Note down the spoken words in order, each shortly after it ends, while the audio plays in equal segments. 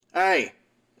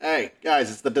Hey,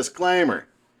 guys, it's the disclaimer.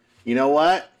 You know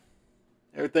what?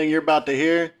 Everything you're about to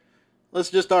hear, it's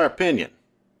just our opinion.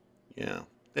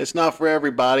 It's not for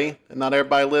everybody, and not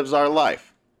everybody lives our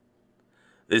life.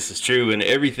 This is true, and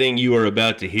everything you are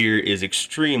about to hear is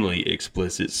extremely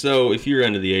explicit. So if you're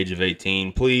under the age of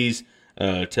 18, please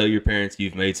tell your parents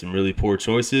you've made some really poor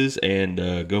choices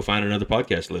and go find another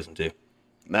podcast to listen to.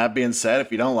 That being said,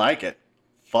 if you don't like it,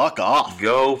 fuck off.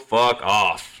 Go fuck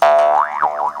off.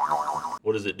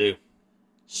 What does it do?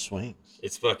 Swings.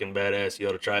 It's fucking badass. You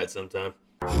ought to try it sometime.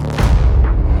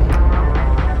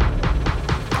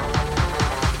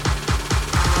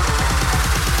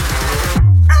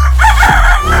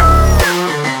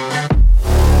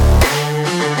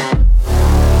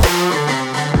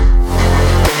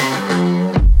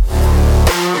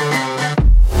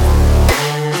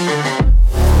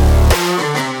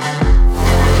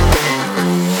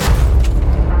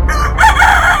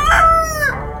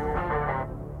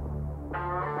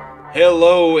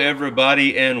 Hello,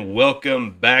 everybody, and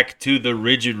welcome back to the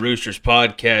Rigid Roosters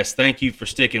podcast. Thank you for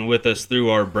sticking with us through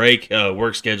our break.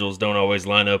 Work schedules don't always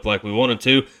line up like we wanted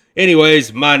to.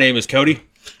 Anyways, my name is Cody.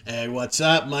 Hey, what's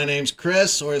up? My name's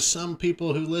Chris, or as some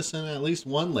people who listen, at least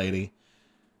one lady,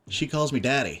 she calls me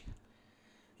Daddy.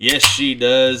 Yes, she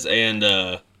does, and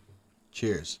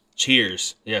Cheers.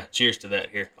 Cheers. Yeah, cheers to that.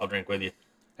 Here, I'll drink with you.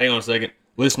 Hang on a second.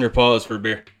 Listener, pause for a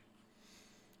beer.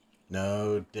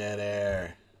 No dead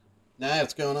air. Nah,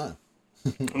 what's going on?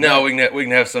 No, we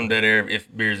can have some dead air if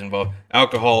beer's involved.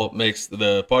 Alcohol makes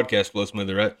the podcast flow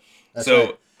smoother, right? That's so,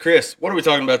 right. Chris, what are we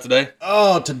talking about today?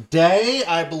 Oh, today,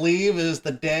 I believe, is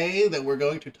the day that we're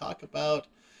going to talk about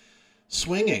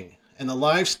swinging and the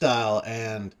lifestyle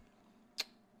and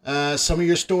some of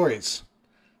your stories.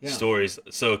 Yeah. Stories.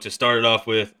 So, to start it off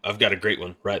with, I've got a great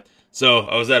one, right? So,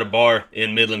 I was at a bar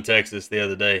in Midland, Texas the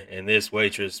other day, and this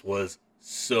waitress was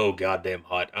so goddamn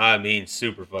hot. I mean,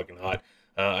 super fucking hot.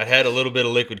 I had a little bit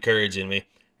of liquid courage in me,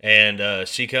 and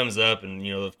she comes up, and,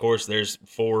 of course, there's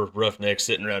four roughnecks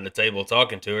sitting around the table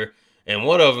talking to her, and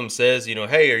one of them says,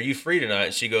 hey, are you free tonight?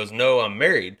 And she goes, no, I'm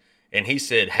married. And he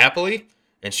said, happily?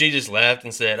 And she just laughed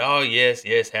and said, oh,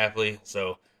 yes, happily.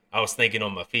 So I was thinking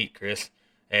on my feet, Chris,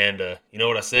 and you know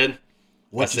what I said?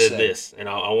 I said this, and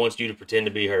I want you to pretend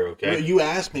to be her, okay? You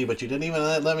asked me, but you didn't even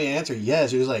let me answer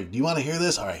yes. You was like, do you want to hear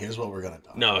this? All right, here's what we're going to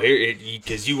talk about. No,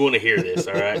 because you want to hear this,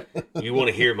 all right? You want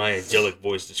to hear my angelic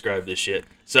voice describe this shit.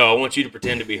 So I want you to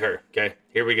pretend to be her, okay?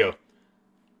 Here we go.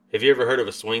 Have you ever heard of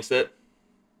a swing set?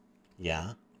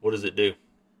 Yeah. What does it do?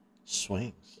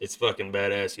 Swings. It's fucking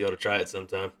badass. You ought to try it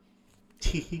sometime.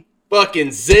 Fucking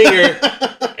zinger.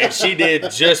 And she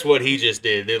did just what he just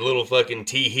did. The little fucking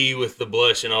tee-hee with the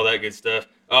blush and all that good stuff.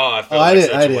 Oh, I felt like such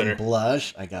a winner. I didn't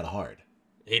blush. I got hard.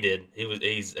 He did.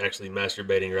 He's actually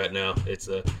masturbating right now. It's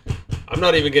I'm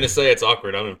not even going to say it's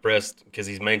awkward. I'm impressed because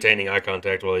he's maintaining eye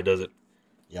contact while he does it.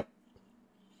 Yep.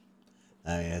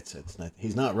 I mean, it's not,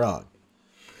 he's not wrong.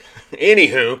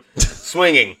 Anywho,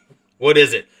 swinging. What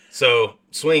is it? So,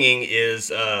 swinging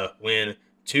is when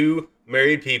two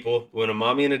married people, when a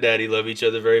mommy and a daddy love each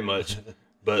other very much,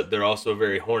 but they're also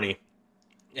very horny,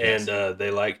 and they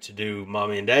like to do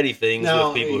mommy and daddy things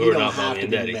with people who are not mommy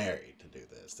and daddy. Married to do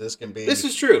this. This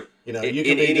is true. You can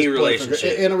be any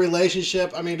relationship. In a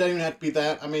relationship, I mean, it doesn't even have to be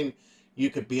that. I mean, you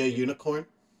could be a unicorn.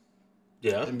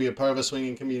 Yeah. And be a part of a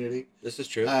swinging community. This is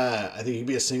true. I think you can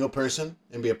be a single person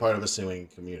and be a part of a swinging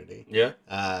community. Yeah.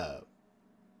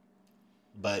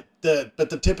 But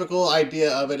the typical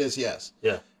idea of it is yes.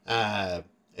 Yeah.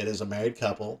 It is a married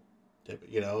couple.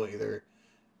 Either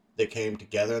they came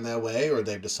together in that way, or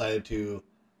they've decided to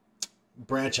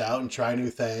branch out and try new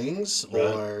things,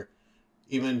 right. Or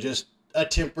even just a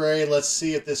temporary. Let's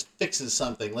see if this fixes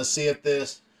something. Let's see if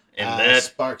this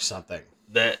sparks something.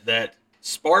 That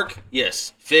spark,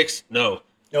 yes. Fix, no.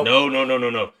 Nope.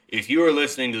 No. If you are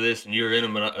listening to this and you're in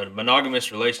a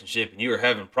monogamous relationship and you are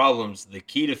having problems, the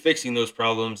key to fixing those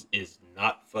problems is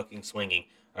not fucking swinging.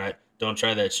 All right? Don't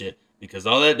try that shit. Because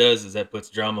all that does is that puts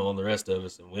drama on the rest of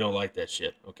us, and we don't like that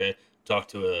shit, okay? Talk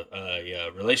to a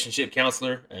relationship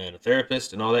counselor and a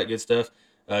therapist and all that good stuff.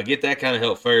 Get that kind of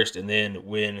help first, and then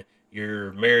when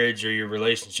your marriage or your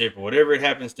relationship or whatever it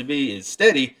happens to be is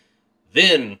steady,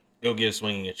 then go give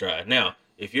swinging a try. Now,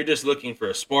 if you're just looking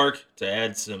for a spark to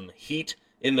add some heat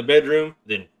in the bedroom,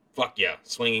 then fuck yeah,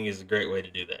 swinging is a great way to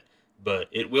do that. But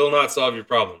it will not solve your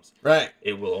problems. Right.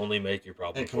 It will only make your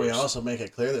problems worse. And can we also make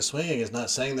it clear that swinging is not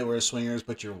saying that we're swingers,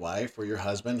 but your wife or your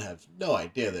husband have no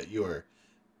idea that you are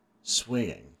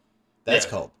swinging. That's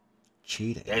called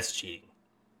cheating. That's cheating.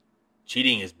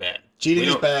 Cheating is bad. Cheating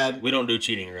is bad. We don't do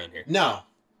cheating around here. No.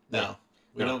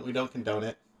 We don't condone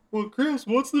it. Well, Chris,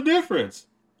 what's the difference?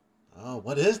 Oh,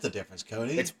 what is the difference,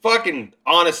 Cody? It's fucking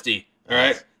honesty, all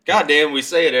right? Goddamn, we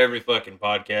say it every fucking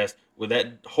podcast. When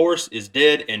that horse is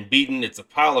dead and beaten, it's a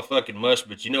pile of fucking mush,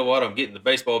 but you know what? I'm getting the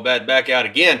baseball bat back out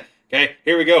again, okay?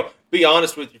 Here we go. Be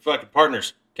honest with your fucking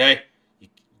partners, okay? You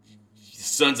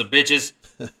sons of bitches.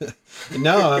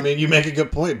 No, I mean, you make a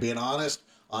good point. Being honest.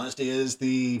 Honesty is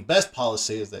the best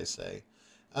policy, as they say.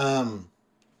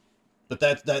 But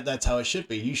that's how it should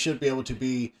be. You should be able to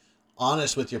be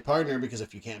honest with your partner, because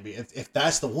if you can't be, if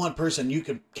that's the one person you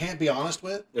can't be honest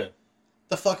with, yeah,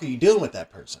 the fuck are you doing with that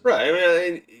person? Right.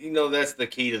 I mean, that's the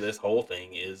key to this whole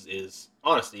thing is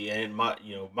honesty. And my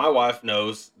wife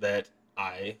knows that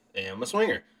I am a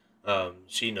swinger.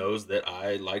 She knows that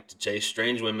I like to chase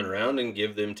strange women around and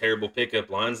give them terrible pickup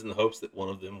lines in the hopes that one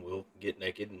of them will get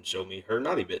naked and show me her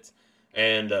naughty bits.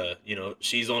 And,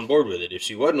 she's on board with it. If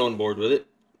she wasn't on board with it,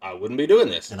 I wouldn't be doing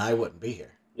this. And I wouldn't be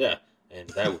here. Yeah. And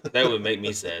that would make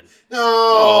me sad. No.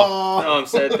 Oh, no, I'm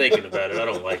sad thinking about it. I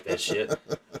don't like that shit.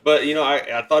 But,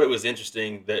 I thought it was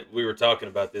interesting that we were talking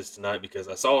about this tonight because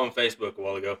I saw on Facebook a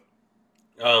while ago.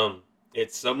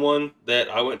 It's someone that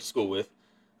I went to school with.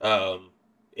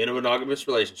 In a monogamous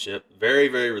relationship, very,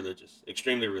 very religious,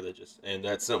 extremely religious. And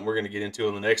that's something we're going to get into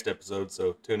in the next episode,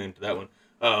 so tune into that one.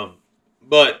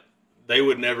 But they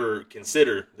would never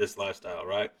consider this lifestyle,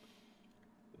 right?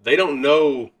 They don't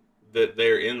know that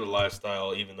they're in the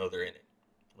lifestyle even though they're in it,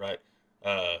 right?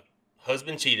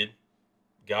 Husband cheated,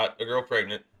 got a girl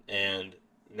pregnant, and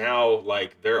now,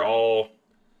 like, they're all,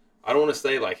 I don't want to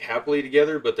say, like, happily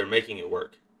together, but they're making it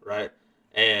work, right?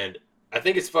 And I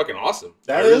think it's fucking awesome.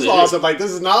 That is awesome. Like,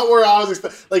 this is not where I was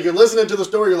expecting. Like, you're listening to the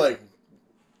story, you're like,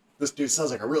 this dude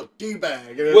sounds like a real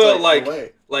D-bag. Well,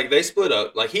 like they split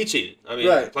up. Like, he cheated. I mean,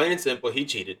 right. Plain and simple, he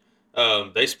cheated.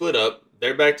 They split up.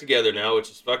 They're back together now, which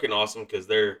is fucking awesome because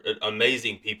they're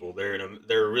amazing people. They're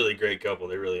a really great couple.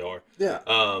 They really are. Yeah.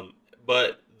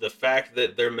 But the fact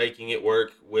that they're making it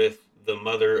work with the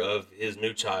mother of his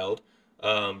new child,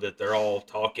 that they're all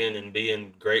talking and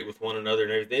being great with one another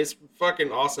and everything, it's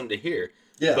fucking awesome to hear.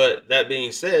 Yeah. But that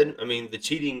being said, I mean, the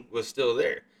cheating was still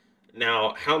there.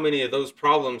 Now, how many of those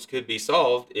problems could be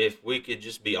solved if we could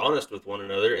just be honest with one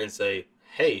another and say,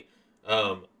 hey,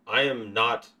 I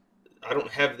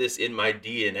don't have this in my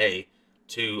DNA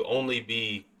to only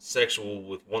be sexual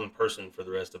with one person for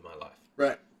the rest of my life.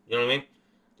 Right. You know what I mean?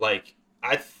 Like,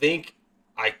 I think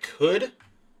I could,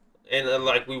 and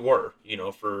like we were,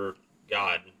 for,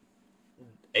 God,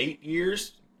 8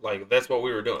 years? Like, that's what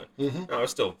we were doing. Mm-hmm. I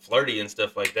was still flirty and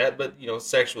stuff like that, but,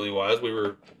 sexually wise, we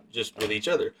were just with each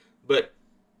other. But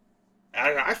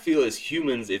I feel as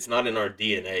humans, it's not in our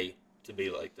DNA to be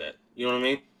like that. You know what I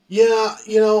mean? Yeah,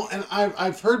 and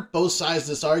I've heard both sides of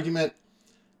this argument.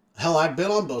 Hell, I've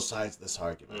been on both sides of this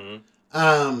argument.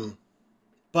 Mm-hmm.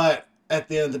 But at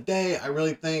the end of the day, I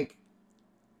really think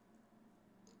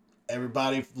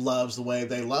everybody loves the way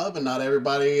they love, and not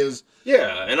everybody is.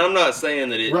 Yeah, and I'm not saying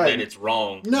that it's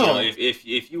wrong. No, if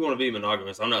you want to be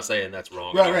monogamous, I'm not saying that's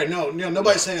wrong. Right. No,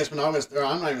 nobody's saying it's monogamous. Or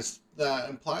I'm not even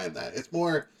implying that. It's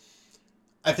more,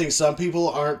 I think some people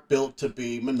aren't built to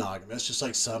be monogamous, just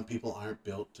like some people aren't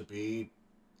built to be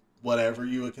whatever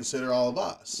you would consider all of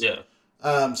us. Yeah.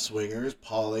 Swingers,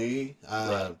 poly,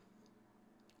 right.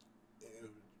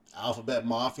 Alphabet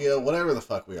Mafia, whatever the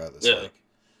fuck we are this week.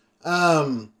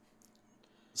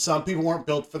 Some people weren't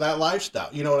built for that lifestyle.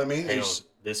 You know what I mean? Hang on.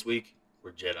 This week,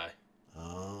 we're Jedi.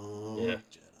 Oh, yeah.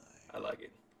 Jedi. I like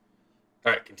it.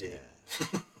 All right, continue.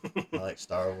 Yeah. I like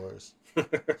Star Wars.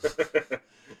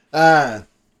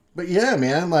 But yeah,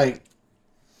 man, like,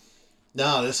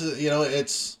 no, this is,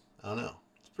 it's, I don't know.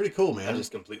 It's pretty cool, man. I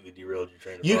just completely derailed your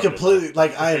train of thought. You completely,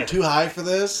 like, I am too high for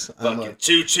this. Fucking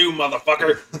choo-choo,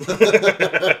 motherfucker.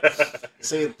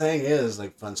 See, the thing is,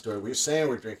 like, fun story. We're saying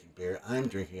we're drinking beer. I'm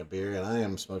drinking a beer, and I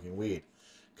am smoking weed.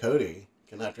 Cody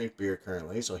cannot drink beer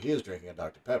currently, so he is drinking a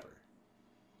Dr. Pepper.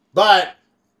 But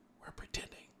we're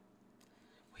pretending.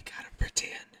 We gotta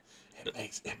pretend. It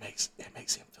makes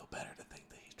him feel better to think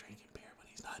that he's drinking beer when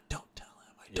he's not. Don't tell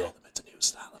him. I told him it's a new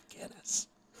style of Guinness.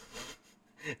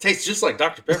 It tastes just like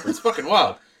Dr. Pepper. It's fucking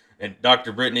wild. And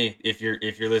Dr. Brittany, if you're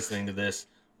listening to this,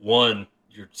 1,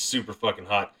 you're super fucking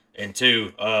hot, and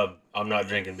 2, I'm not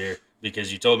drinking beer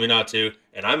because you told me not to,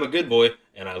 and I'm a good boy,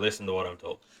 and I listen to what I'm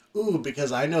told. Ooh,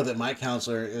 because I know that my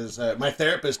counselor is my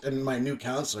therapist and my new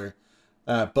counselor.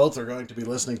 Both are going to be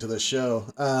listening to this show.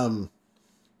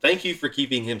 Thank you for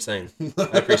keeping him sane.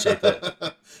 I appreciate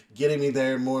that. Getting me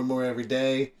there more and more every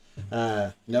day.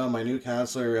 No, my new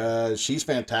counselor, she's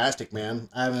fantastic, man.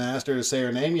 I haven't asked her to say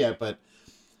her name yet, but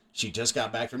she just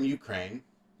got back from Ukraine,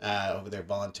 over there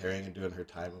volunteering and doing her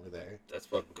time over there. That's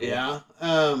fucking cool. Yeah.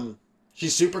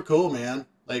 She's super cool, man.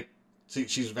 Like,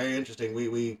 she's very interesting.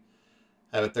 We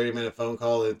have a 30-minute phone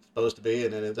call that's supposed to be,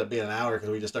 and it ends up being an hour because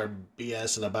we just start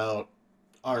BSing about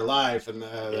our life and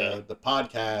the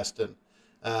podcast, and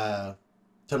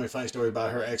tell me a funny story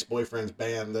about her ex-boyfriend's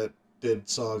band that did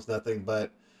songs nothing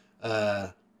but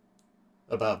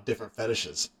about different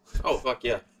fetishes. Oh, fuck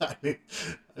yeah. I need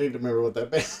to remember what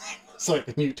that band name was so I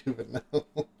can YouTube it now.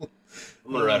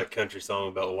 I'm going to write a country song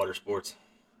about water sports.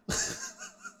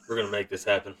 We're going to make this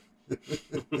happen.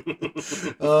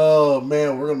 Oh,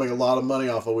 man, we're going to make a lot of money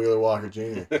off of Wheeler Walker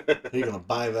Jr. He's going to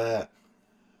buy that.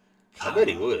 I bet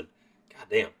he would. God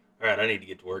damn. All right, I need to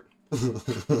get to work.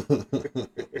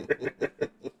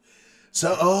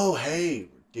 So, hey,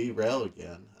 derail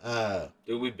again.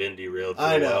 Dude, we've been derailed for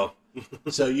I a know. while.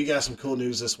 So you got some cool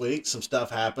news this week. Some stuff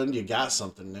happened. You got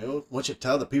something new. Why don't you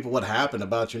tell the people what happened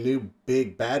about your new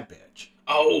big bad bitch?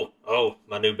 Oh,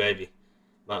 my new baby,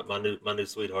 my new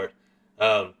sweetheart.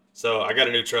 So I got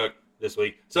a new truck this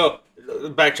week. So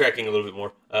backtracking a little bit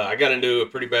more, I got into a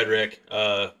pretty bad wreck.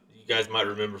 You guys might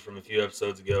remember from a few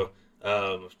episodes ago.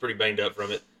 I was pretty banged up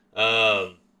from it.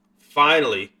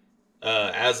 Finally,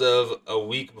 as of a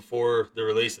week before the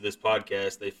release of this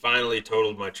podcast, they finally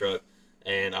totaled my truck.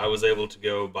 And I was able to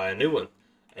go buy a new one.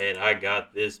 And I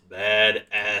got this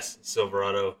badass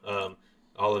Silverado.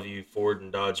 All of you Ford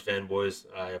and Dodge fanboys,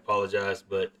 I apologize,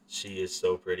 but she is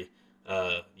so pretty.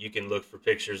 You can look for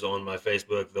pictures on my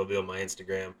Facebook. They'll be on my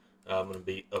Instagram. I'm going to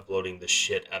be uploading the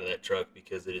shit out of that truck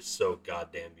because it is so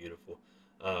goddamn beautiful.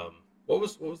 What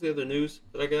was the other news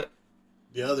that I got?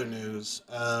 The other news.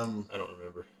 I don't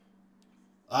remember.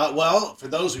 Well, for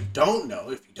those who don't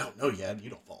know, if you don't know yet, you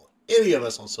don't follow any of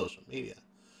us on social media,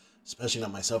 especially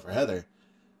not myself or Heather.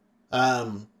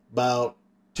 About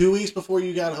 2 weeks before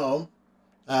you got home,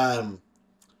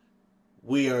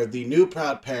 we are the new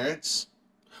proud parents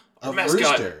of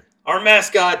Rooster. Our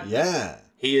mascot. Yeah.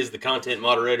 He is the content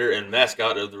moderator and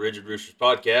mascot of the Rigid Roosters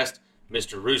podcast,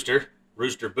 Mr. Rooster,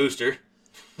 Rooster Booster.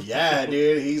 Yeah,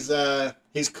 dude, he's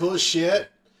cool as shit.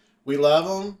 We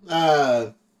love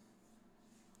him.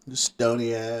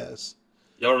 Stony ass.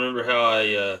 Y'all remember how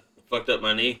I fucked up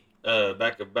my knee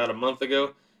back about a month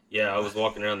ago? Yeah, I was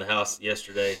walking around the house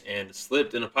yesterday and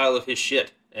slipped in a pile of his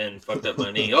shit and fucked up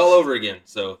my knee all over again.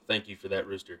 So thank you for that,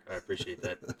 Rooster. I appreciate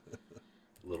that.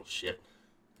 Little shit.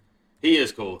 He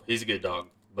is cool. He's a good dog,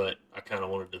 but I kind of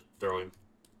wanted to throw him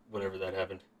whenever that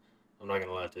happened. I'm not going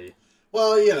to lie to you.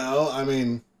 Well, I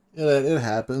mean, it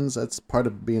happens. That's part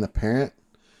of being a parent.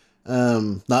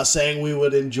 Not saying we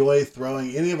would enjoy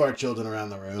throwing any of our children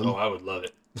around the room. Oh, I would love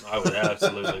it. I would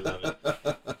absolutely love it.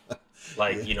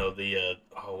 Like, the,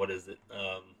 what is it?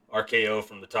 RKO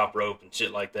from the top rope and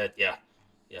shit like that. Yeah,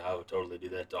 I would totally do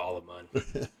that to all of mine.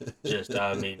 Just,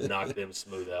 knock them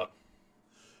smooth out.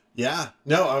 Yeah.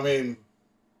 No, I mean,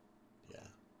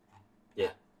 yeah.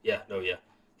 Yeah. No, yeah.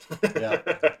 Yeah.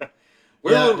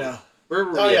 Where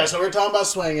were we at? So we're talking about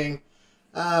swinging.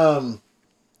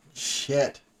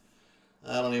 Shit.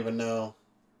 I don't even know.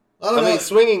 I mean,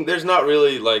 swinging, there's not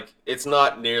really, it's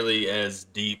not nearly as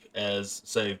deep as,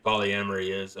 say, polyamory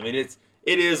is. I mean, it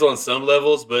is on some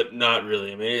levels, but not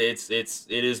really. I mean, it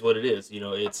is what it is.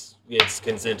 It's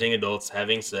consenting adults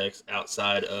having sex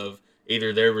outside of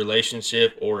either their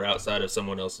relationship or outside of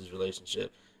someone else's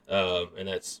relationship. And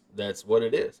that's what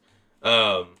it is.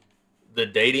 The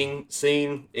dating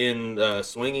scene in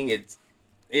swinging,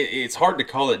 it's hard to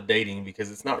call it dating because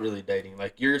it's not really dating.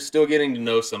 Like, you're still getting to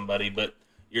know somebody, but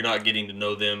you're not getting to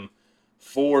know them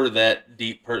for that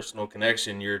deep personal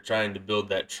connection. You're trying to build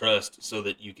that trust so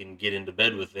that you can get into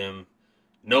bed with them,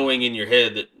 knowing in your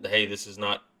head that, hey, this is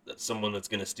not someone that's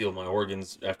going to steal my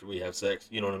organs after we have sex.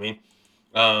 You know what I mean?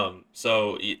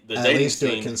 So the at dating least do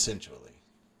scene, it consensually.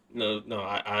 No,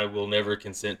 I will never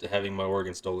consent to having my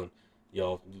organs stolen.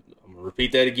 Y'all, I'm going to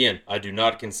repeat that again. I do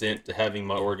not consent to having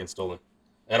my organs stolen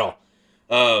at all.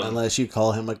 Unless you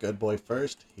call him a good boy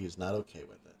first, he's not okay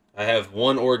with it. I have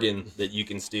one organ that you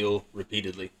can steal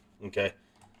repeatedly, okay?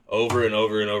 Over and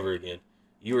over and over again.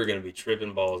 You are going to be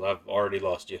tripping balls. I've already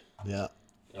lost you. Yeah.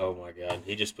 Oh, my God.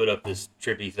 He just put up this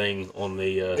trippy thing on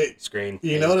the screen.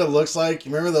 You know what it looks like?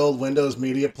 You remember the old Windows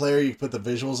Media Player? You put the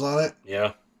visuals on it?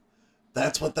 Yeah.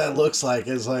 That's what that looks like.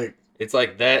 It's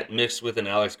like that mixed with an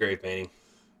Alex Gray painting.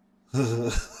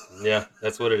 Yeah,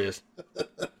 that's what it is.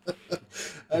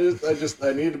 I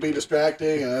needed to be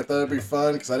distracting, and I thought it'd be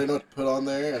fun because I didn't know what to put on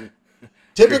there. And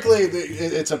typically,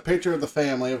 it's a picture of the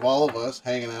family of all of us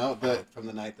hanging out from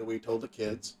the night that we told the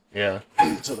kids. Yeah.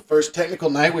 So the first technical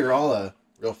night, we were all a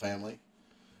real family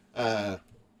that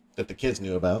the kids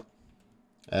knew about.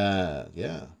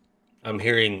 Yeah. I'm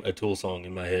hearing a Tool song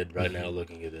in my head right now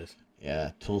looking at this.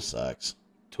 Yeah, Tool sucks.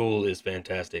 Tool is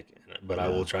fantastic, and but I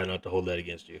will try not to hold that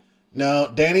against you.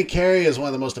 No, Danny Carey is one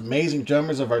of the most amazing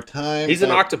drummers of our time. He's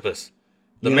an octopus.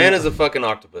 The man is a fucking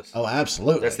octopus. Oh,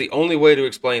 absolutely. That's the only way to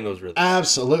explain those rhythms.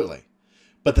 Absolutely.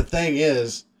 But the thing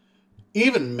is,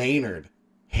 even Maynard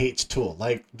hates Tool.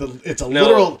 Like it's a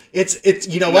literal. It's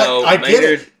you know what? I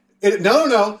get it.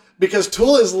 No, because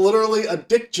Tool is literally a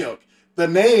dick joke. The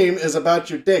name is about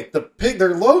your dick.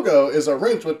 Their logo is a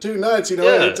wrench with two nuts. You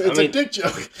know, it's a dick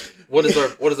joke. What is our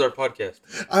podcast?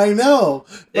 I know.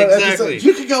 But exactly.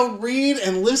 You could go read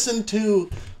and listen to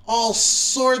all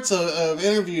sorts of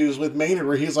interviews with Maynard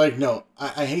where he's like, no,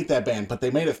 I hate that band, but they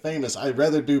made it famous. I'd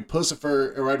rather do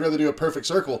Pussifer or I'd rather do A Perfect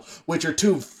Circle, which are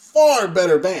two far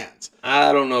better bands.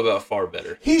 I don't know about far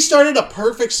better. He started A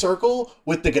Perfect Circle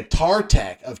with the guitar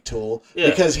tech of Tool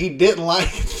because he didn't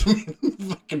like the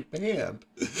fucking band.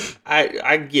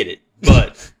 I get it,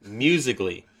 but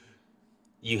musically,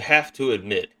 you have to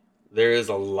admit there is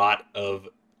a lot of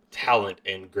talent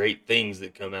and great things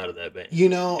that come out of that band. You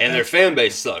know, and their fan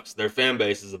base sucks. Their fan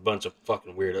base is a bunch of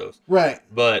fucking weirdos. Right.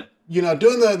 But you know,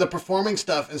 doing the performing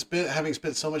stuff and having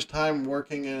spent so much time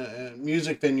working in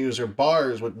music venues or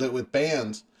bars with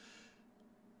bands.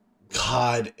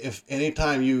 God, if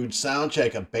anytime you sound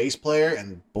check a bass player,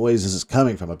 and boys, this is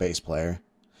coming from a bass player,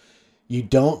 you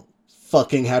don't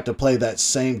fucking have to play that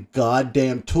same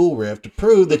goddamn Tool riff to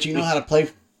prove that you know how to play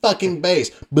fucking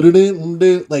bass.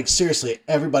 Like, seriously,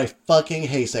 everybody fucking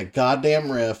hates that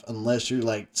goddamn riff unless you're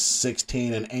like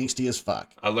 16 and angsty as fuck.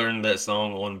 I learned that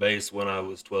song on bass when I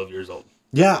was 12 years old.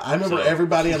 Yeah, I remember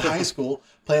everybody in high school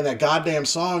playing that goddamn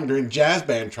song during jazz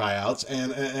band tryouts,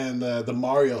 and the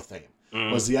Mario theme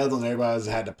was the other one everybody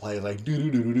had to play, like,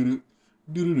 do-do-do-do-do,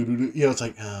 do-do-do-do-do. You know, it's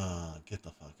like, oh, get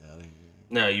the fuck out of here.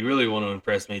 No, you really want to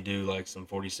impress me, do like some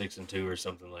 46 and 2 or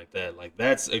something like that. Like,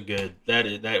 that's a good,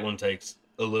 that one takes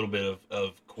a little bit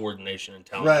of coordination and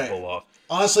talent to pull off.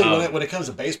 Honestly, when it comes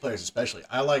to bass players, especially,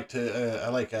 I like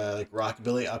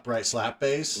rockabilly upright slap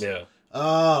bass. Yeah.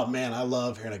 Oh man, I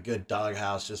love hearing a good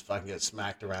doghouse just fucking get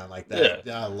smacked around like that.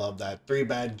 Yeah, I love that. Three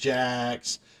Bad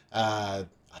Jacks.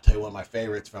 I'll tell you one of my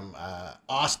favorites from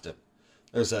Austin.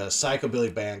 There's a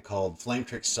psychobilly band called Flame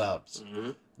Trick Subs.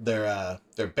 Mm-hmm.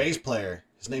 Their bass player,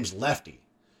 his name's Lefty,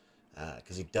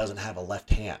 because he doesn't have a left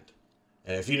hand.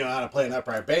 And if you know how to play an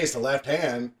upright bass, the left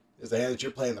hand is the hand that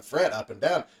you're playing the fret up and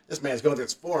down. This man's going through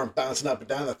its form, bouncing up and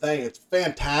down the thing. It's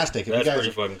fantastic. That's pretty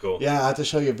fucking cool. Yeah, I have to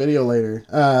show you a video later.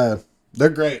 They're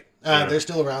great. They're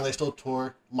still around. They still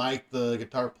tour. Mike, the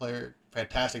guitar player,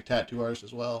 fantastic tattoo artist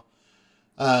as well.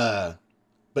 But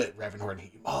Reverend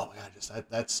Horton, oh my God,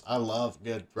 I love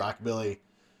good rockabilly,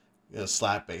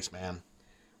 slap bass, man.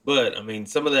 But I mean,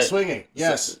 some of that swinging,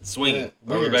 yes, swinging.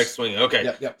 We're back to swinging.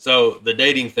 Okay, yep. So the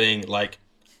dating thing, like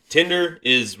Tinder,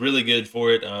 is really good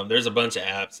for it. There's a bunch of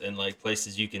apps and like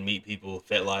places you can meet people.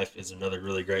 FetLife is another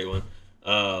really great one.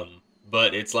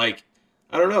 But it's like,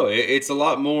 I don't know. It's a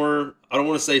lot more. I don't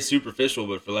want to say superficial,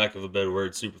 but for lack of a better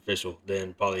word, superficial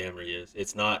than polyamory is.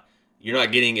 It's not. You're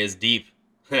not getting as deep.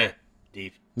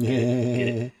 Deep.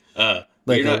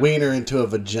 Like a wiener into a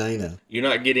vagina. You're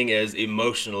not getting as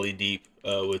emotionally deep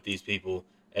with these people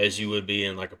as you would be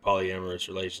in like a polyamorous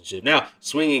relationship. Now,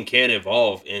 swinging can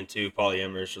evolve into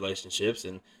polyamorous relationships,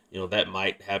 and that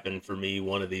might happen for me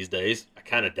one of these days. I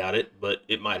kind of doubt it, but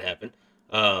it might happen.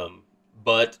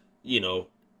 But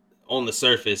on the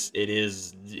surface, it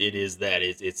is that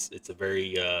it's a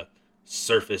very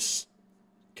surface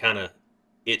kind of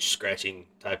itch scratching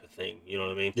type of thing. You know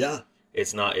what I mean? Yeah.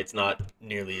 It's not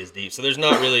nearly as deep. So there's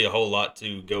not really a whole lot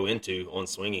to go into on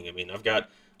swinging. I mean, I've got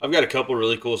a couple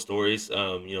really cool stories.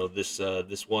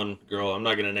 This one girl, I'm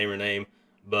not gonna name her name,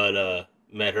 but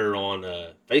met her on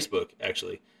Facebook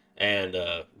actually, and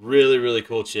really really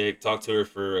cool chick. Talked to her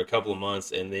for a couple of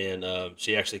months, and then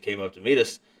she actually came up to meet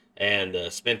us and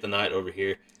spent the night over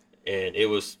here, and it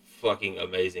was fucking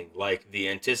amazing. Like the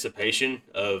anticipation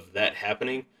of that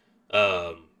happening.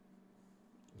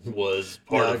 Was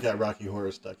part of... I've got Rocky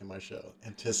Horror stuck in my show.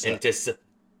 Anticipation.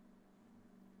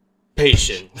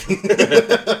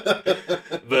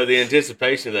 But the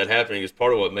anticipation of that happening is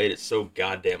part of what made it so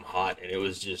goddamn hot, and it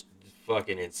was just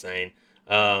fucking insane.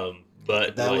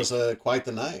 But that was quite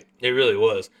the night. It really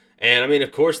was. And I mean,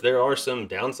 of course, there are some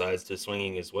downsides to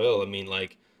swinging as well. I mean,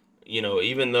 like,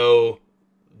 even though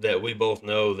that we both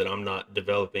know that I'm not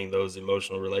developing those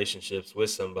emotional relationships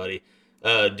with somebody,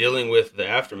 dealing with the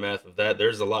aftermath of that,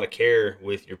 there's a lot of care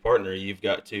with your partner. You've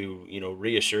got to,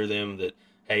 reassure them that,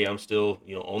 hey, I'm still,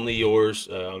 only yours.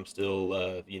 I'm still,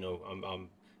 I'm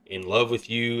in love with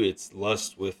you. It's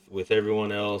lust with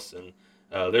everyone else. And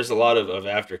there's a lot of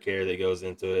aftercare that goes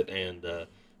into it. And,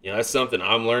 that's something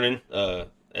I'm learning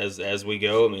as we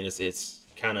go. I mean, it's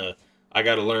kind of I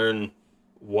got to learn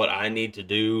what I need to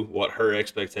do, what her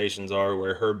expectations are,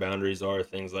 where her boundaries are,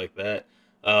 things like that.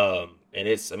 And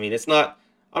it's not.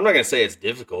 I'm not gonna say it's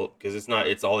difficult because it's not.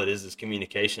 It's all it is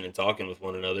communication and talking with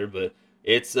one another. But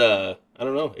it's I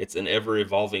don't know. It's an ever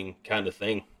evolving kind of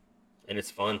thing, and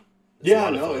it's fun. It's a Yeah,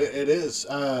 lot of no, fun. it is.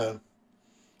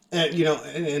 And you know,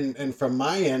 and from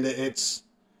my end, it's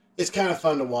kind of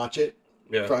fun to watch it.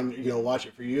 Yeah. From watch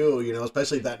it for you. You know,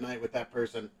 especially that night with that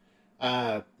person.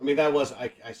 I mean, that was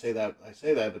I say that,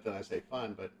 but then I say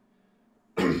fun. But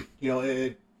you know,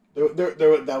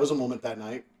 that was a moment that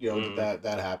night. You know,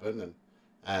 that happened,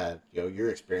 and you know, your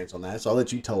experience on that. So I'll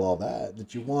let you tell all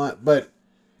that you want. But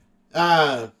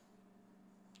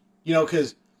you know,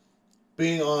 because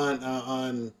being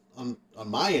on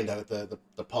my end of it,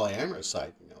 the polyamorous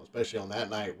side, you know, especially on that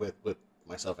night with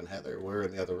myself and Heather, we're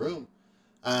in the other room.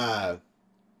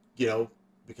 You know,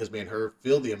 because me and her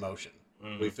feel the emotion,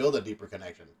 we feel the deeper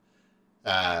connection.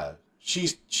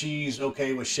 She's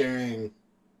okay with sharing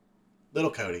little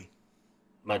Cody,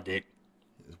 My dick.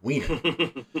 his wiener,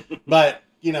 but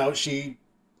you know, she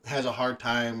has a hard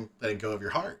time letting go of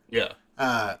your heart. Yeah.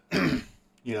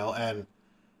 You know, and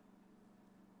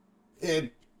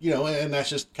it, you know, and that's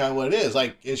just kind of what it is.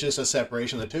 Like, it's just a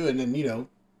separation of the two, and then, you know,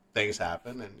 things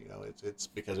happen, and you know, it's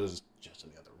because it was just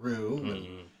in the other room,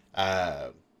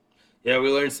 and yeah,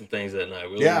 we learned some things that night.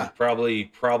 We learned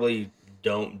probably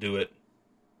don't do it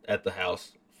at the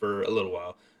house for a little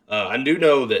while. I do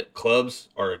know that clubs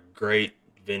are a great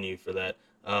venue for that.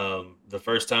 The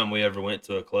first time we ever went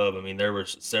to a club, I mean, there were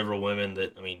several women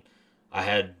that, I mean, I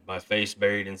had my face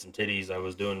buried in some titties. I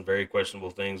was doing very questionable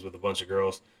things with a bunch of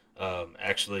girls.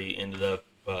 Actually ended up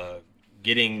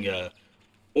getting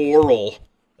oral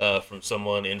from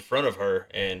someone in front of her,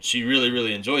 and she really,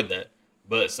 really enjoyed that.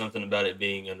 But something about it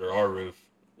being under our roof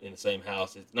in the same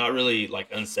house, it's not really like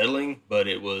unsettling, but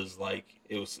it was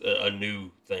a new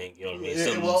thing. You know what I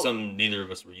mean? Something neither of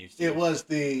us were used to. It was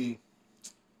the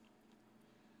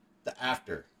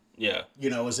after. Yeah. You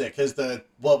know, was it because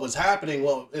what was happening?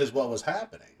 What was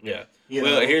happening? Yeah. You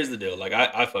well, know? Here's the deal. Like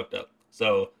I fucked up.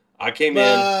 So I came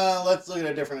in. Let's look at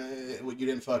a different. You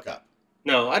didn't fuck up.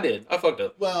 No, I did. I fucked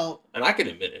up. Well, and I can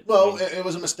admit it. Well, it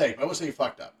was a mistake. I wouldn't say you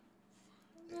fucked up.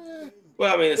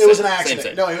 Well, I mean, it was an accident.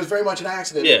 Same. No, it was very much an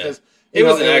accident. Yeah. Because it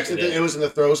was an accident. It was in the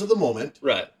throes of the moment.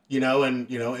 Right. You know, and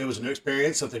you know, it was a new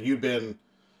experience, something you'd been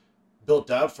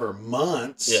built up for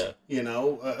months. Yeah. You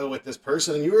know, with this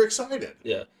person, and you were excited.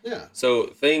 Yeah. Yeah. So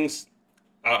things.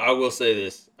 I will say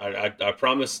this. I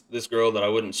promised this girl that I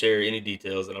wouldn't share any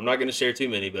details, and I'm not going to share too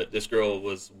many, but this girl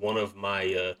was one of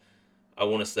my, I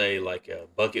want to say, like,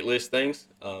 bucket list things,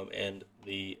 and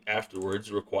the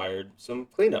afterwards required some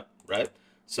cleanup, right?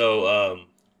 So,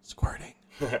 squirting.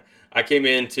 I came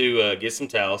in to get some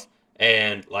towels,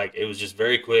 and, like, it was just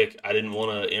very quick. I didn't want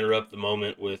to interrupt the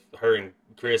moment with her and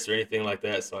Chris or anything like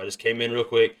that, so I just came in real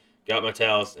quick, got my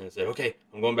towels, and said, okay,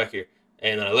 I'm going back here,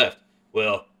 and then I left.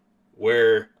 Well,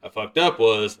 where I fucked up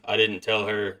was I didn't tell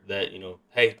her that, you know,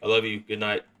 hey, I love you, good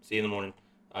night, see you in the morning.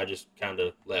 I just kind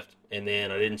of left. And then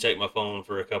I didn't check my phone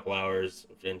for a couple hours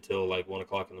until like 1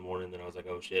 o'clock in the morning. Then I was like,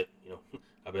 oh shit, you know,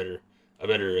 I better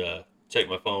check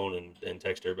my phone and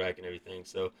text her back and everything.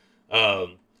 So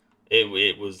that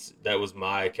was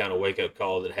my kind of wake up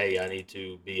call that, hey, I need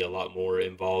to be a lot more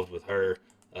involved with her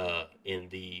in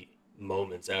the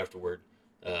moments afterward.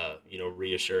 You know,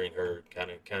 reassuring her,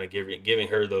 kind of giving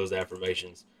her those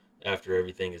affirmations after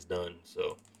everything is done.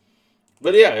 So,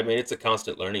 but yeah, I mean, it's a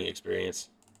constant learning experience,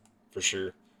 for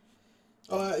sure.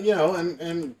 You know,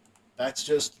 and that's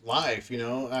just life. You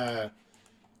know,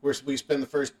 we spend the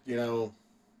first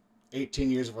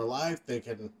 18 years of our life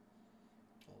thinking,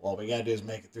 all we gotta do is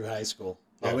make it through high school.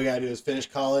 All we gotta do is finish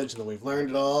college, and then we've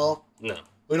learned it all. No.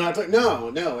 We're not talking. No.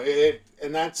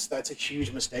 And that's a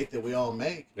huge mistake that we all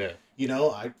make. Yeah. You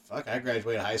know, I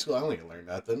graduated high school. I don't need to learn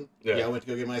nothing. Yeah. I went to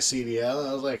go get my CDL, and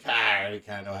I was like, I already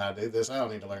kind of know how to do this. I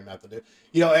don't need to learn nothing.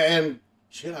 You know, and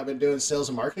shit, I've been doing sales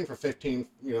and marketing for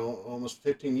almost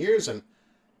 15 years, and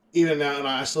even now, and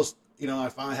I still, I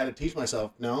finally had to teach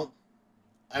myself, no,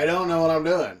 I don't know what I'm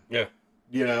doing. Yeah.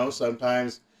 You know,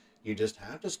 sometimes you just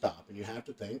have to stop and you have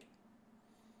to think,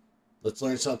 let's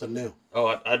learn something new.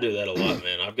 Oh, I do that a lot,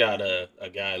 man. I've got a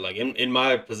guy, like, in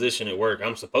my position at work,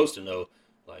 I'm supposed to know,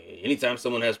 like, anytime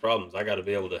someone has problems, I got to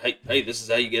be able to, hey, this is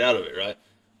how you get out of it, right?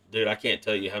 Dude, I can't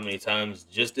tell you how many times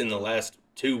just in the last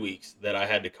 2 weeks that I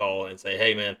had to call and say,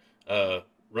 hey, man,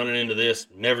 running into this,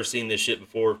 never seen this shit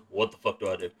before. What the fuck do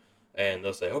I do? And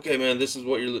they'll say, okay, man, this is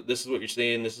what you're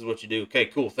seeing. This is what you do. Okay,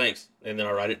 cool, thanks. And then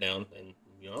I write it down, and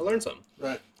I learned something.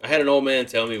 Right. I had an old man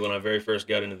tell me when I very first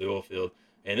got into the oil field,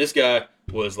 And this guy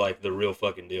was like the real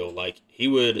fucking deal. Like, he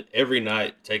would every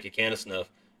night take a can of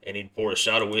snuff and he'd pour a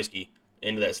shot of whiskey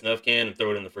into that snuff can and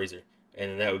throw it in the freezer.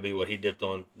 And then that would be what he dipped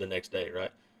on the next day,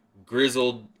 right?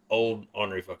 Grizzled old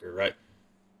ornery fucker, right?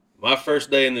 My first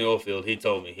day in the oil field, he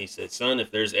told me, he said, son, if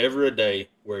there's ever a day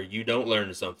where you don't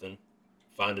learn something,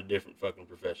 find a different fucking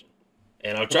profession.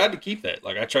 And I've tried to keep that.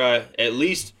 Like, I try at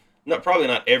least, probably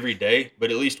not every day,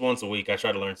 but at least once a week, I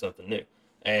try to learn something new.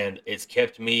 And it's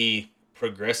kept me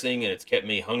progressing and it's kept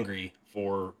me hungry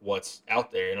for what's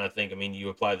out there. And I think, I mean, you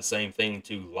apply the same thing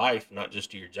to life, not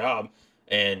just to your job,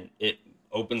 and it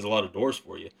opens a lot of doors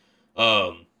for you.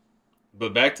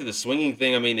 But back to the swinging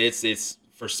thing, I mean, it's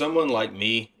for someone like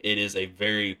me, it is a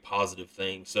very positive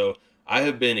thing. So I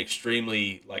have been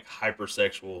extremely like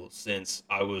hypersexual since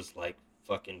I was like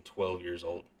fucking 12 years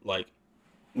old. Like,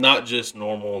 not just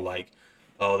normal, like,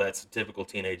 oh, that's typical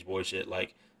teenage boy shit.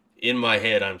 Like, in my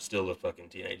head, I'm still a fucking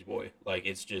teenage boy. Like,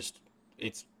 it's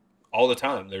all the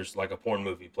time. There's like a porn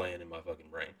movie playing in my fucking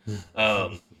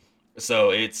brain. So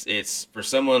it's for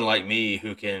someone like me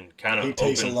who can kind of He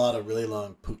takes a lot of really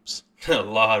long poops. a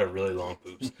lot of really long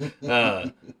poops.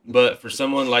 But for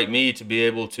someone like me to be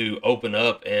able to open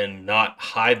up and not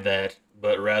hide that,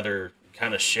 but rather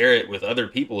kind of share it with other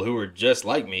people who are just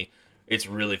like me, it's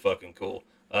really fucking cool.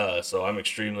 So I'm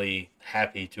extremely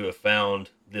happy to have found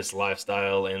this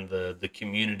lifestyle and the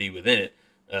community within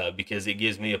it, because it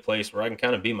gives me a place where I can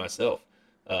kind of be myself.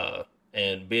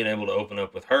 And being able to open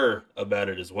up with her about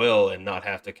it as well and not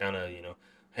have to kind of,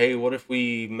 hey, what if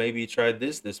we maybe tried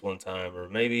this one time? Or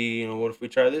maybe, what if we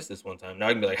try this one time? Now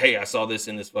I can be like, hey, I saw this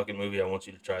in this fucking movie. I want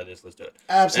you to try this. Let's do it.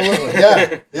 Absolutely.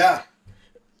 Yeah. Yeah.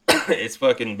 It's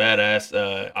fucking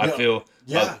badass. I feel,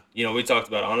 yeah. We talked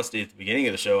about honesty at the beginning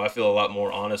of the show. I feel a lot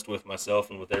more honest with myself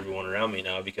and with everyone around me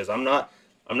now because I'm not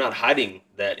hiding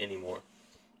that anymore.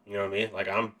 You know what I mean? Like,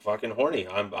 I'm fucking horny.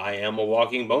 I am a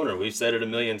walking boner. We've said it a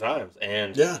million times.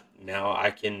 And now I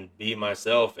can be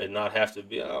myself and not have to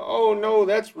be, oh, no,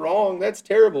 that's wrong. That's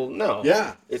terrible. No.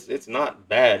 Yeah. It's not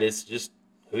bad. It's just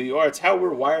who you are. It's how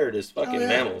we're wired as fucking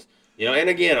mammals. And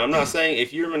again, I'm not saying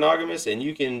if you're monogamous and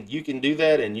you can do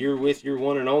that and you're with your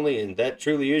one and only and that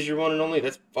truly is your one and only,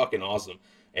 that's fucking awesome.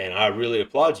 And I really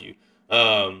applaud you.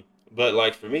 But,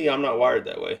 like, for me, I'm not wired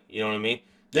that way. You know what I mean?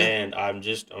 Yeah. And I'm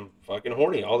fucking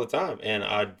horny all the time. And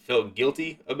I felt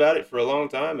guilty about it for a long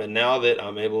time. And now that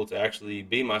I'm able to actually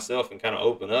be myself and kind of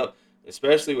open up,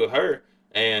 especially with her,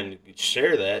 and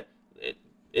share that,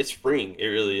 it's freeing. It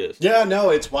really is. Yeah,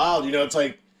 no, it's wild. It's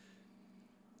like,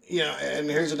 and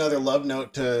here's another love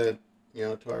note to,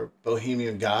 to our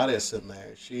bohemian goddess in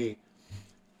there. She,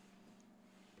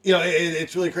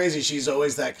 it's really crazy. She's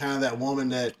always that woman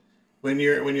that, when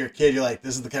you're a kid, you're like,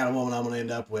 this is the kind of woman I'm going to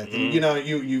end up with. Mm-hmm.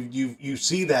 And, you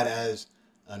see that as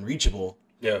unreachable.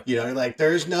 Yeah. You're like,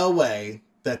 there's no way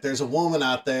that there's a woman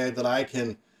out there that I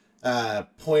can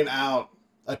point out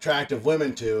attractive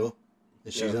women to.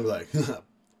 And she's going to be like,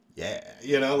 yeah.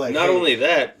 Like, not only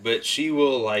that, but she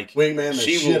will, like, wingman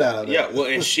the shit out of it. Yeah, well,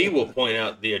 and she will point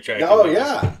out the attractive women.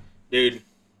 Yeah. Dude,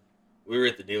 we were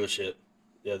at the dealership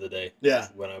the other day. Yeah.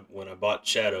 When I bought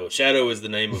Shadow. Shadow is the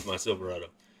name of my Silverado.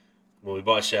 When we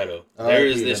bought Shadow, there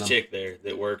is this chick there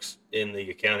that works in the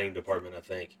accounting department, I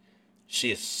think. She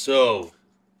is so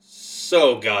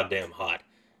goddamn hot.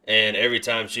 And every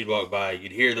time she'd walk by,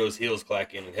 you'd hear those heels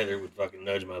clacking, and Heather would fucking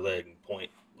nudge my leg and point,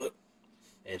 look.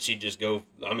 And she'd just go,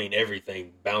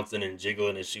 everything, bouncing and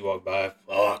jiggling as she walked by,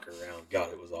 fuck around.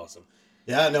 God, it was awesome.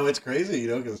 Yeah, no, it's crazy,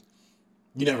 because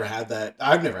you never had that.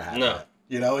 I've never had that.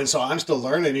 And so I'm still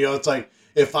learning, it's like,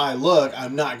 if I look,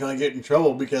 I'm not going to get in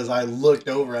trouble because I looked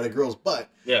over at a girl's butt.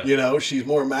 Yeah. She's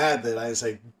more mad that I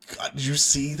say, God, did you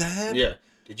see that? Yeah.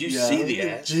 Did you see the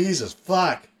ass? Jesus,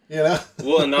 fuck.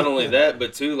 Well, and not only that,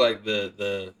 but too, like,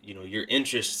 the your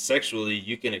interest sexually,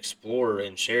 you can explore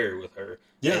and share with her.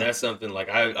 Yeah. And that's something, like,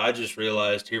 I just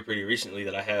realized here pretty recently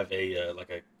that I have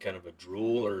a kind of a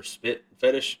drool or spit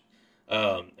fetish.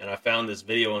 And I found this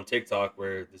video on TikTok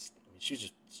where this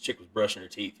chick was brushing her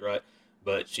teeth, right?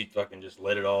 But she fucking just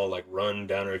let it all, like, run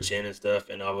down her chin and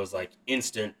stuff. And I was like,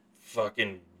 instant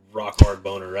fucking rock hard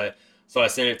boner, right? So I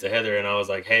sent it to Heather and I was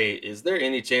like, hey, is there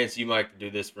any chance you might do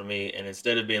this for me? And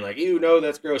instead of being like, ew, no,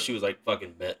 that's gross, she was like,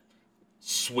 fucking bet.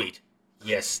 Sweet.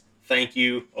 Yes. Thank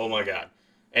you. Oh my God.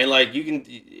 And, like,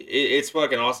 it's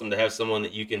fucking awesome to have someone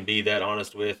that you can be that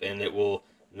honest with and that will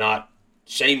not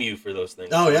shame you for those things.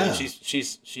 Oh, yeah.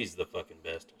 She's the fucking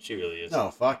best. She really is.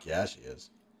 No, fuck yeah, she is.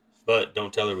 But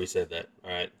don't tell her we said that.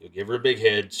 All right, you'll give her a big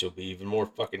head. She'll be even more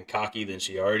fucking cocky than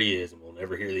she already is, and we'll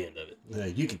never hear the end of it. Yeah,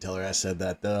 you can tell her I said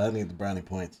that though. I need the brownie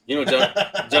points. You know,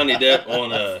 Johnny Depp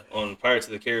on Pirates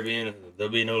of the Caribbean.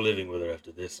 There'll be no living with her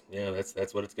after this. Yeah,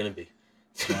 that's what it's gonna be.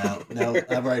 No,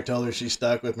 I've already told her she's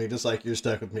stuck with me, just like you're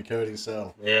stuck with me, Cody.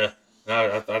 So yeah,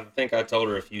 I think I told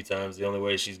her a few times. The only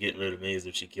way she's getting rid of me is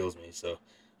if she kills me. So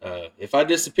if I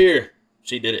disappear,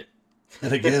 she did it.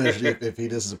 And again, if he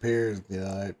disappears,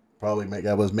 I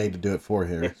was made to do it for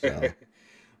her. So.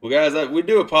 Well, guys, we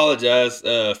do apologize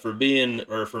for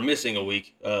missing a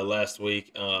week last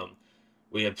week.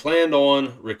 We had planned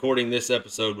on recording this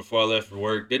episode before I left for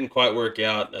work. Didn't quite work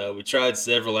out. We tried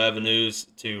several avenues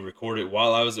to record it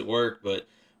while I was at work, but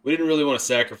we didn't really want to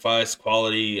sacrifice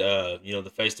quality,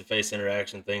 the face-to-face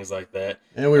interaction, things like that.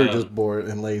 And we were just bored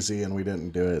and lazy, and we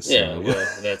didn't do it. So. Yeah, well,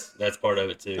 that's part of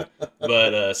it too.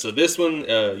 But so this one,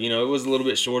 it was a little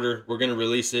bit shorter. We're going to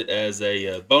release it as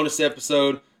a bonus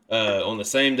episode on the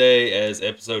same day as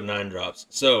episode 9 drops.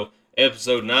 So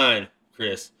episode 9,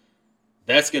 Chris,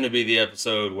 that's going to be the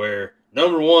episode where,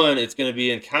 number one, it's going to be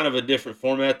in kind of a different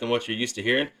format than what you're used to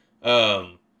hearing.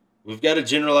 We've got a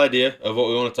general idea of what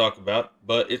we want to talk about,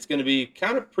 but it's going to be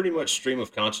kind of pretty much stream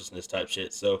of consciousness type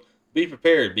shit. So be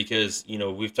prepared because,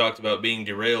 we've talked about being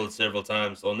derailed several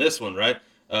times on this one, right?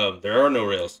 There are no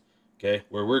rails, okay?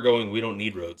 Where we're going, we don't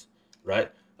need roads,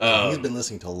 right? He's been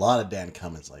listening to a lot of Dan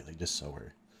Cummins lately, just so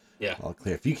we're all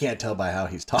clear. If you can't tell by how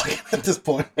he's talking at this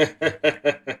point.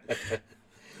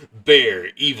 Bear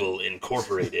Evil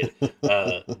Incorporated.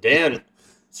 Dan,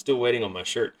 still waiting on my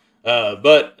shirt.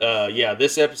 But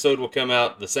this episode will come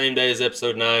out the same day as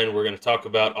episode 9. We're going to talk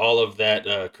about all of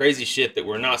that crazy shit that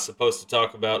we're not supposed to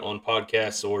talk about on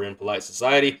podcasts or in polite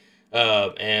society.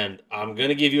 And I'm going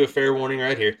to give you a fair warning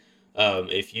right here.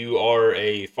 If you are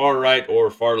a far right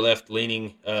or far left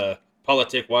leaning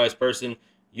politic-wise person,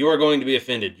 you are going to be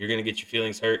offended. You're going to get your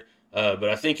feelings hurt. But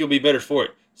I think you'll be better for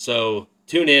it. So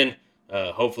tune in.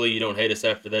 Hopefully you don't hate us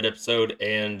after that episode.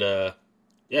 And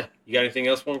you got anything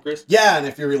else for him, Chris? Yeah, and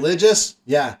if you're religious,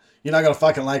 you're not going to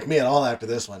fucking like me at all after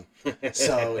this one.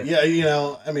 So,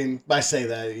 I say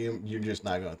that, you're just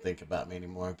not going to think about me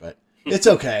anymore, but it's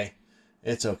okay.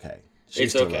 It's okay. She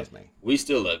still loves me. We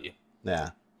still love you.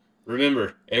 Yeah.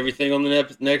 Remember, everything on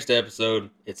the next episode,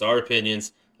 it's our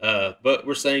opinions, but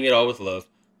we're saying it all with love.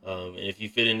 And if you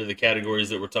fit into the categories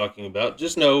that we're talking about,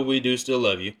 just know we do still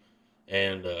love you.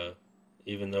 And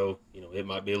even though, it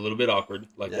might be a little bit awkward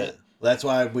like that. That's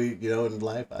why in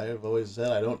life, I have always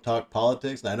said I don't talk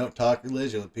politics and I don't talk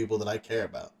religion with people that I care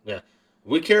about. Yeah.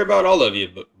 We care about all of you,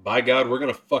 but by God, we're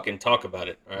going to fucking talk about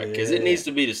it, all right? Because it needs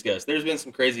to be discussed. There's been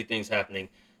some crazy things happening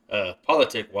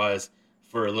politic-wise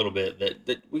for a little bit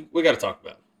that we got to talk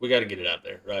about. We got to get it out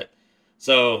there, right?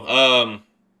 So,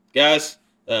 guys,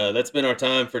 that's been our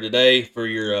time for today for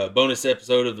your bonus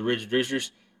episode of the Rigid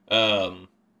Roosters.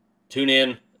 Tune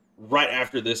in right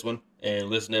after this one and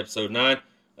listen to episode 9.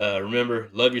 Remember,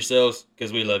 love yourselves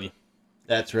because we love you.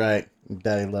 That's right.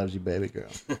 Daddy loves you, baby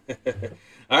girl.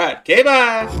 All right. Okay,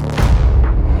 bye.